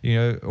YouTube,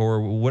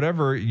 or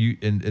whatever,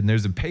 and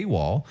there's a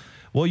paywall.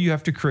 Well, you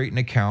have to create an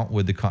account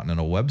with the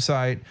Continental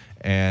website,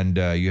 and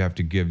you have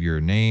to give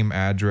your name,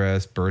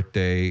 address,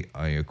 birthday,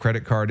 your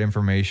credit card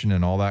information,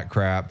 and all that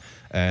crap.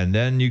 And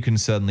then you can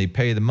suddenly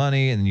pay the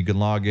money, and you can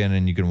log in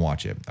and you can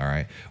watch it. All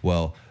right.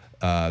 Well,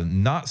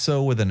 not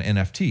so with an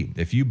NFT.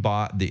 If you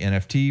bought the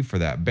NFT for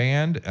that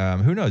band,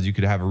 who knows? You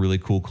could have a really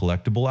cool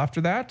collectible after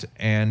that,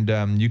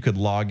 and you could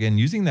log in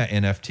using that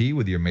NFT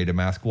with your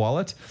MetaMask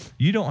wallet.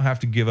 You don't have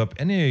to give up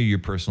any of your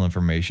personal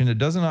information. It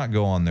does not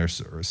go on their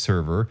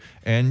server,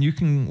 and you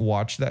can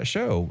watch that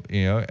show.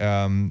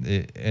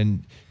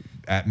 And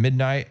at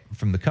midnight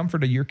from the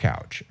comfort of your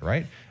couch,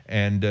 right?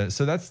 And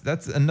so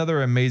that's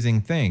another amazing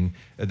thing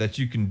that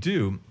you can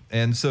do.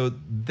 And so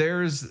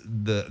there's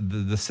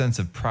the sense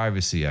of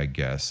privacy, I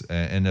guess,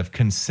 and of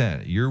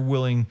consent.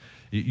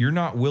 You're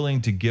not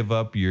willing to give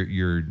up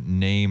your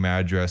name,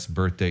 address,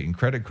 birth date, and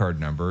credit card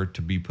number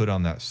to be put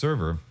on that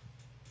server,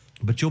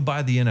 but you'll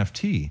buy the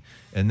NFT.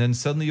 And then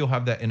suddenly you'll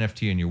have that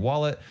NFT in your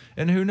wallet.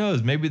 And who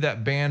knows, maybe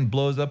that band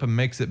blows up and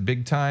makes it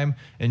big time,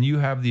 and you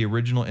have the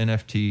original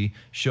NFT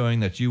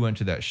showing that you went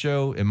to that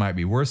show. It might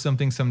be worth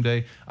something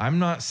someday. I'm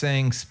not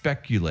saying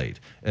speculate.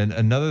 And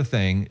another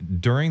thing,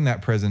 during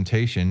that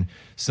presentation,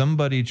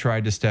 somebody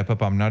tried to step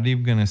up. I'm not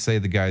even going to say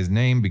the guy's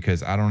name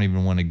because I don't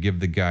even want to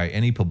give the guy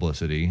any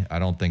publicity. I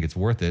don't think it's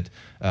worth it.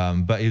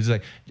 But he was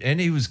like,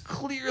 and he was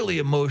clearly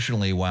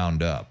emotionally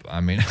wound up.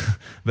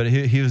 But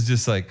he was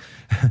just like,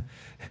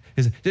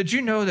 did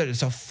you know that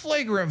it's a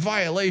flagrant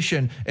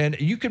violation and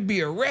you could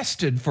be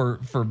arrested for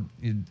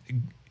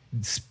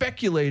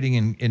speculating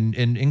and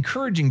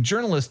encouraging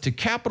journalists to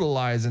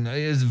capitalize, and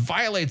it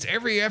violates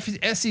every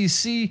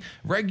SEC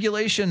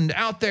regulation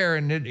out there.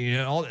 And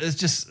it's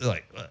just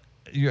like,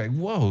 you're like,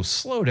 whoa,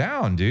 slow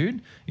down,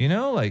 dude.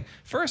 Like,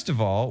 first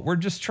of all, we're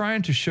just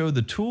trying to show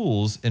the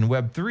tools in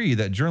Web3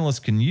 that journalists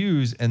can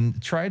use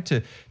and try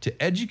to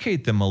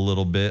educate them a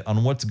little bit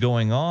on what's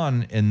going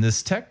on in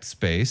this tech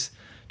space,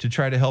 to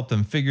try to help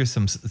them figure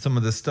some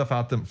of this stuff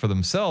out for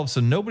themselves.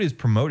 So nobody's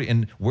promoting,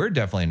 and we're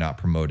definitely not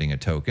promoting a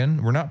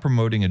token. We're not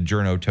promoting a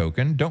journo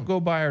token. Don't go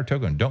buy our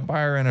token. Don't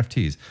buy our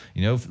NFTs.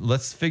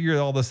 Let's figure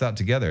all this out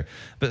together.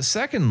 But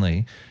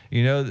secondly,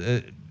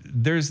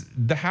 there's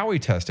the Howey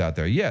test out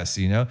there. Yes,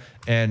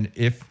 and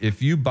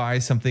if you buy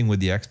something with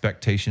the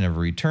expectation of a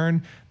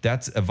return,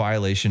 that's a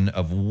violation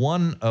of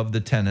one of the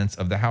tenets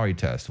of the Howey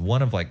test.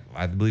 One of, like,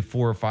 I believe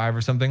 4 or 5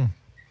 or something.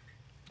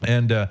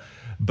 And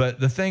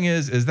but the thing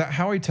is that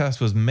Howey test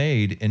was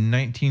made in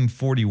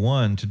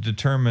 1941 to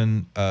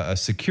determine a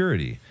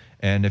security.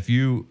 And if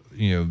you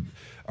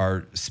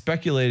are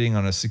speculating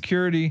on a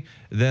security,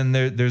 then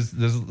there's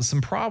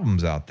some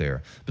problems out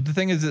there. But the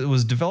thing is, it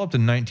was developed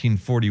in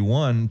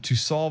 1941 to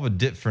solve a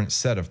different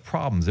set of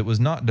problems. It was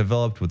not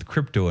developed with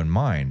crypto in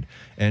mind.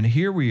 And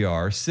here we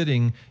are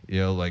sitting,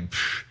 like,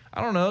 I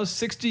don't know,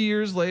 60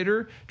 years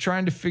later,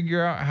 trying to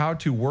figure out how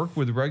to work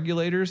with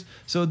regulators.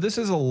 So this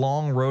is a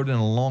long road and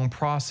a long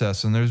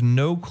process, and there's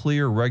no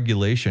clear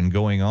regulation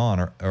going on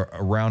or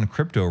around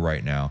crypto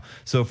right now.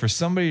 So for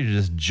somebody to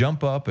just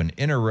jump up and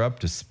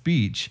interrupt a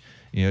speech,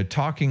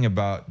 talking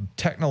about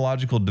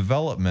technological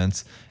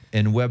developments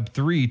in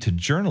Web3 to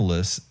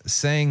journalists,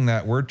 saying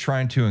that we're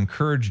trying to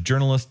encourage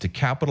journalists to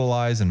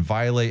capitalize and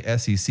violate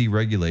SEC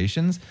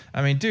regulations,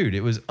 I mean, dude,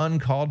 it was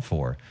uncalled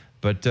for.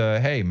 But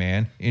hey,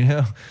 man,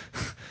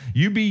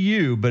 you be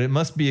you, but it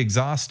must be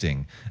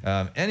exhausting.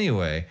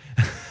 Anyway,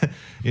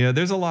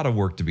 there's a lot of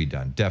work to be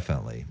done,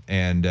 definitely.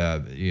 And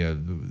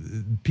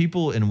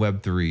people in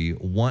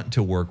Web3 want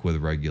to work with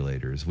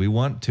regulators. We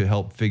want to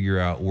help figure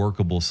out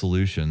workable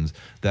solutions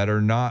that are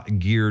not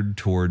geared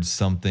towards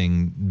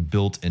something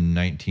built in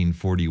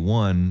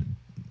 1941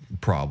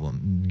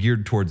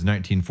 geared towards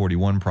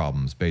 1941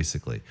 problems,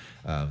 basically.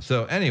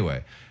 So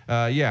anyway,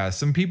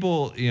 some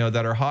people,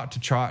 that are hot to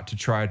trot to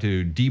try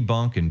to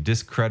debunk and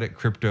discredit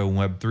crypto and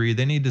Web3,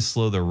 they need to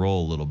slow their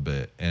roll a little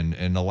bit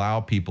and allow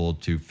people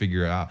to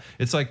figure out.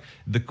 It's like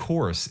the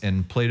course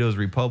in Plato's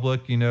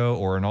Republic,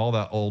 or in all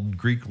that old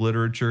Greek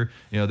literature,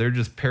 they're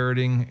just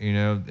parroting,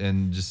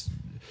 and just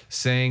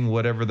saying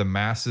whatever the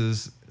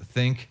masses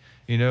think.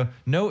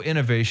 No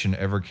innovation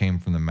ever came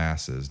from the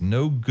masses.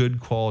 No good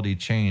quality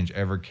change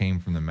ever came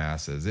from the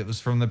masses. It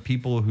was from the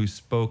people who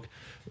spoke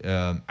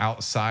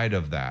outside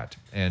of that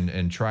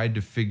and tried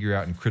to figure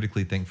out and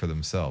critically think for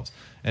themselves.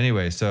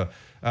 Anyway,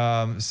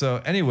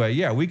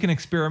 we can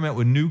experiment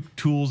with new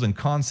tools and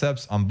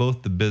concepts on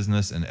both the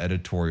business and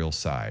editorial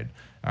side.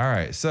 All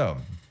right, so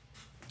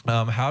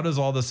how does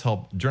all this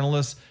help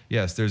journalists?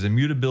 Yes, there's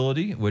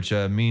immutability, which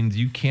means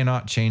you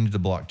cannot change the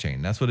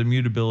blockchain. That's what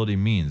immutability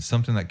means,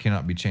 something that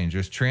cannot be changed.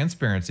 There's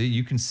transparency.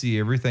 You can see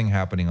everything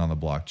happening on the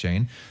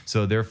blockchain.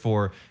 So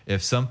therefore,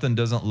 if something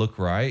doesn't look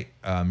right,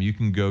 you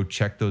can go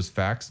check those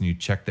facts, and you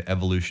check the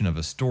evolution of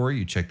a story,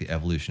 you check the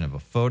evolution of a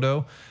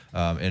photo,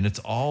 and it's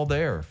all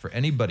there for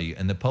anybody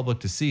and the public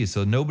to see.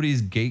 So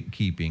nobody's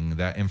gatekeeping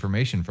that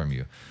information from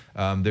you.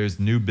 There's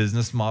new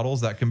business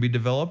models that can be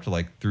developed,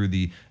 like through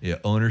the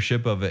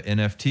ownership of an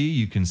NFT.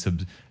 You can,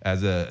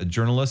 as a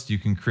journalist, you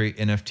can create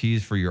NFTs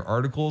for your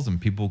articles,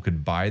 and people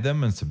could buy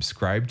them and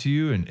subscribe to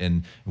you.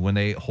 And when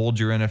they hold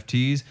your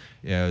NFTs,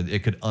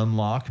 it could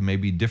unlock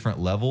maybe different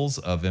levels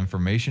of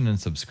information and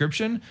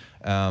subscription.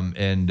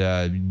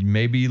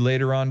 Maybe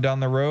later on down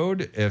the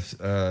road, if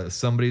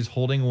somebody's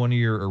holding one of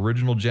your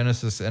original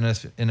Genesis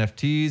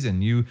NFTs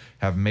and you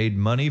have made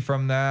money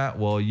from that,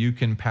 well, you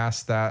can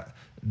pass that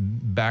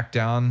back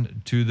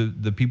down to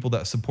the people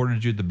that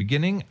supported you at the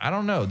beginning. I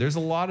don't know. There's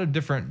a lot of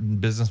different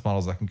business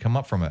models that can come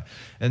up from it.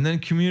 And then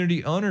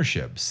community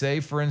ownership. Say,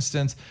 for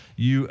instance,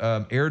 you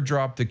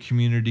airdrop the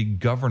community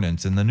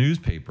governance in the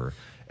newspaper,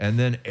 and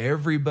then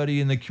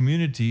everybody in the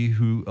community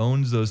who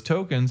owns those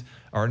tokens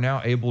are now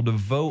able to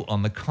vote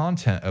on the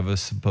content of a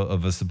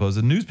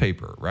supposed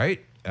newspaper, right?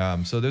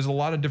 So there's a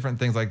lot of different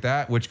things like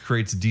that, which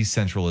creates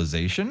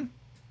decentralization.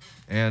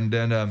 And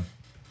then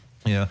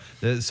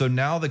so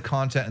now the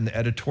content and the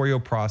editorial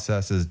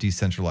process is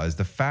decentralized.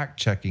 The fact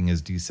checking is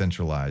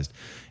decentralized.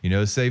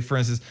 Say, for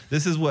instance,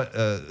 this is what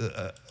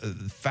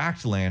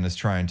Factland is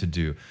trying to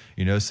do.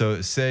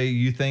 So say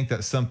you think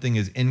that something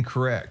is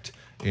incorrect,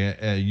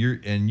 and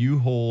you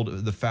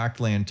hold the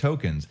Factland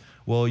tokens.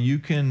 Well, you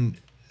can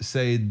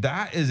say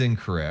that is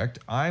incorrect.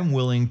 I'm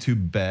willing to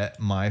bet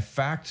my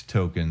fact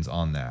tokens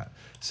on that.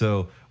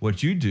 So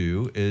what you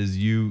do is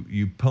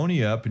you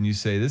pony up and you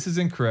say, this is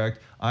incorrect.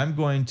 I'm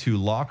going to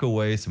lock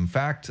away some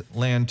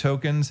Factland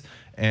tokens,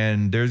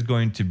 and there's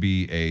going to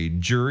be a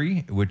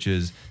jury, which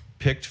is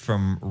picked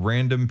from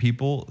random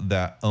people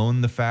that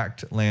own the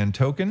Factland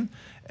token.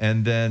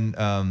 And then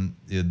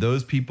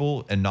those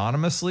people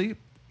anonymously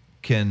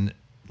can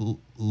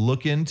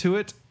look into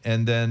it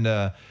and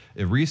then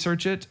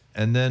research it,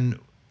 and then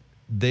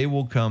they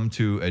will come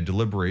to a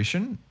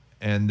deliberation,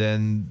 and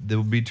then they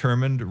will be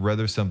determined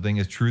whether something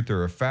is truth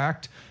or a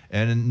fact.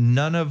 And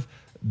none of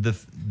the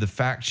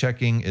fact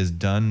checking is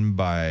done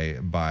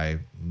by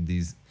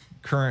these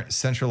current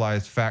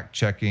centralized fact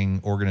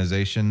checking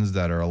organizations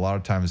that are a lot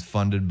of times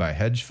funded by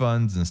hedge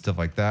funds and stuff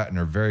like that, and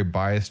are very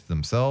biased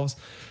themselves.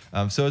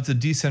 So it's a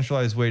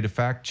decentralized way to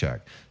fact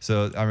check.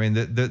 So I mean,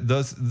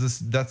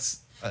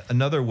 that's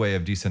another way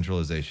of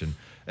decentralization.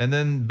 And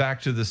then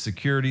back to the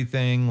security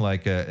thing,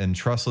 like in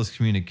trustless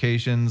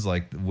communications,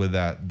 like with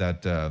the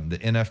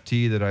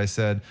NFT that I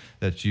said,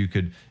 that you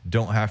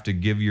don't have to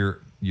give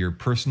your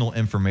personal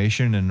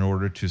information in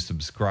order to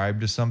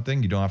subscribe to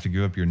something. You don't have to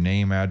give up your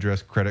name,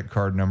 address, credit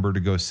card number to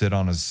go sit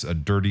on a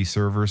dirty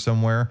server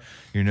somewhere.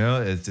 You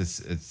know,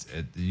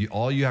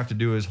 all you have to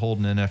do is hold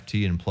an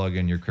NFT and plug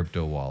in your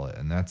crypto wallet,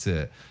 and that's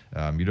it.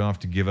 You don't have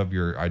to give up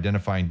your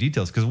identifying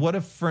details. Because what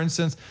if, for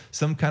instance,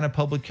 some kind of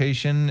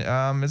publication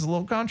is a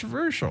little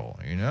controversial?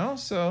 You know,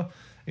 so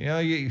you know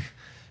you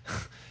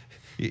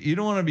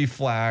don't want to be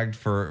flagged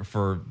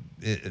for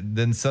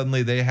then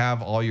suddenly they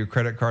have all your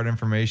credit card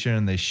information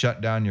and they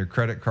shut down your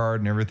credit card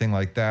and everything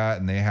like that,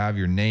 and they have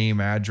your name,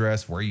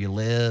 address, where you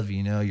live,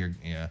 you know,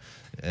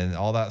 and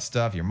all that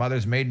stuff, your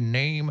mother's maiden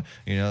name,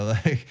 you know,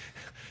 like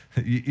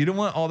you don't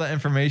want all that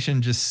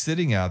information just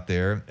sitting out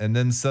there, and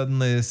then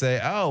suddenly they say,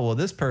 oh, well,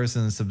 this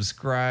person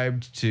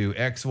subscribed to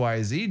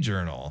XYZ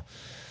journal.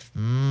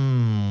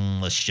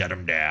 Let's shut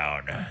them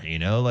down. You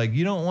know, like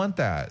you don't want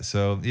that.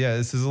 So yeah,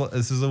 this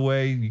is a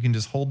way you can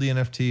just hold the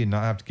NFT and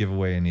not have to give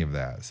away any of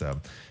that. So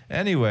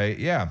anyway,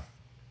 yeah.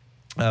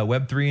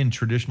 Web3 and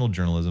traditional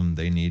journalism,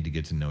 they need to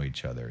get to know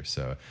each other.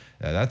 So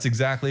that's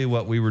exactly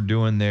what we were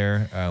doing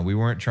there. We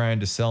weren't trying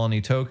to sell any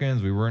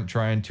tokens. We weren't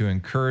trying to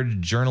encourage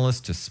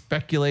journalists to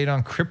speculate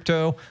on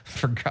crypto,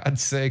 for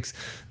God's sakes.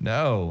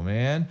 No,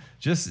 man.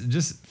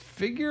 Just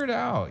figure it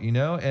out, you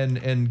know,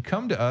 and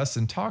come to us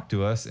and talk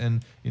to us.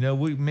 And, you know,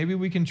 maybe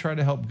we can try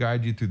to help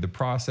guide you through the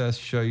process,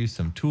 show you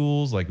some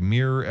tools like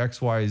Mirror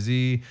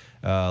XYZ,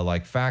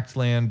 like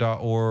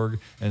factland.org,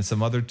 and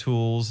some other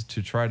tools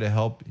to try to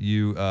help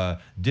you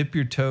dip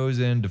your toes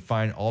in to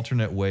find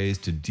alternate ways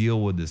to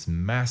deal with this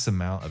mass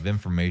amount of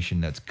information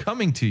that's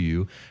coming to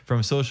you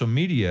from social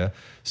media.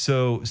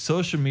 So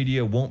social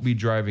media won't be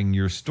driving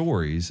your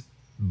stories,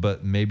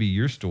 but maybe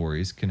your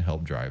stories can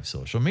help drive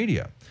social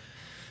media.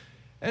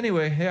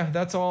 Anyway, yeah,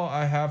 that's all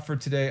I have for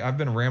today. I've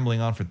been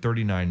rambling on for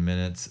 39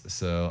 minutes,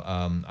 so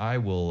I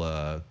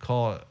will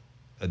call it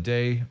a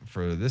day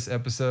for this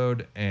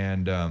episode.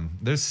 And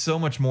there's so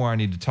much more I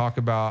need to talk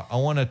about. I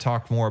want to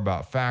talk more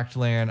about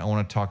Factland. I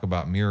want to talk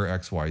about Mirror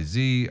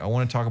XYZ. I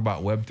want to talk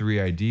about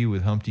Web3 ID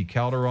with Humpty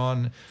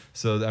Calderon.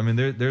 So, I mean,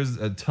 there's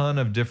a ton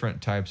of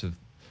different types of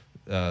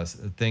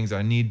things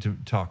I need to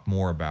talk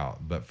more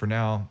about. But for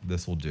now,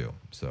 this will do.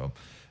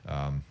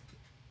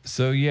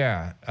 So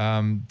yeah,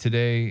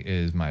 today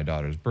is my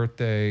daughter's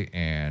birthday,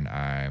 and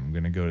I'm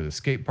going to go to the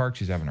skate park.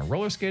 She's having a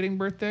roller skating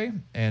birthday,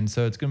 and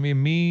so it's going to be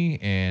me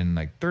and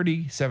like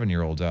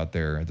 37-year-olds out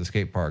there at the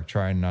skate park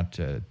trying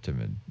to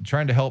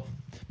help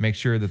make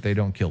sure that they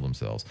don't kill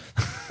themselves.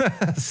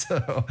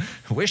 So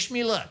wish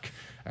me luck.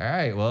 All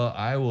right, well,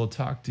 I will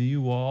talk to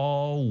you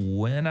all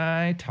when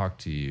I talk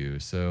to you.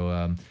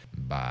 So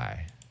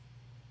bye.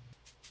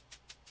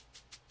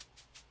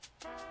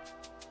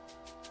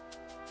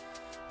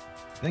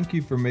 Thank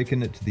you for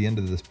making it to the end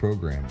of this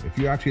program. If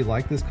you actually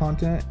like this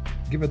content,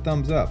 give a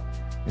thumbs up.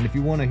 And if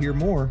you want to hear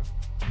more,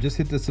 just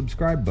hit the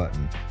subscribe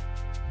button.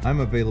 I'm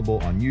available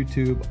on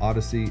YouTube,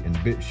 Odyssey, and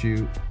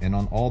BitChute, and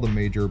on all the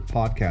major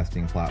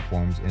podcasting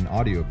platforms in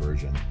audio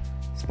version.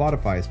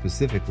 Spotify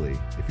specifically.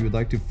 If you would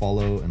like to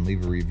follow and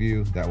leave a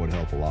review, that would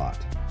help a lot.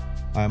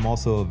 I am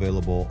also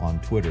available on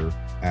Twitter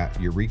at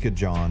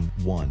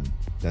EurekaJohn1.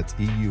 That's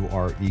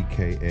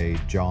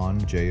EUREKA John,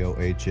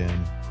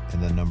 JOHN,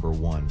 and the number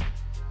 1.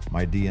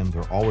 My DMs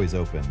are always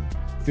open.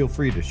 Feel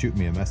free to shoot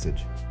me a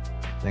message.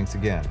 Thanks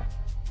again.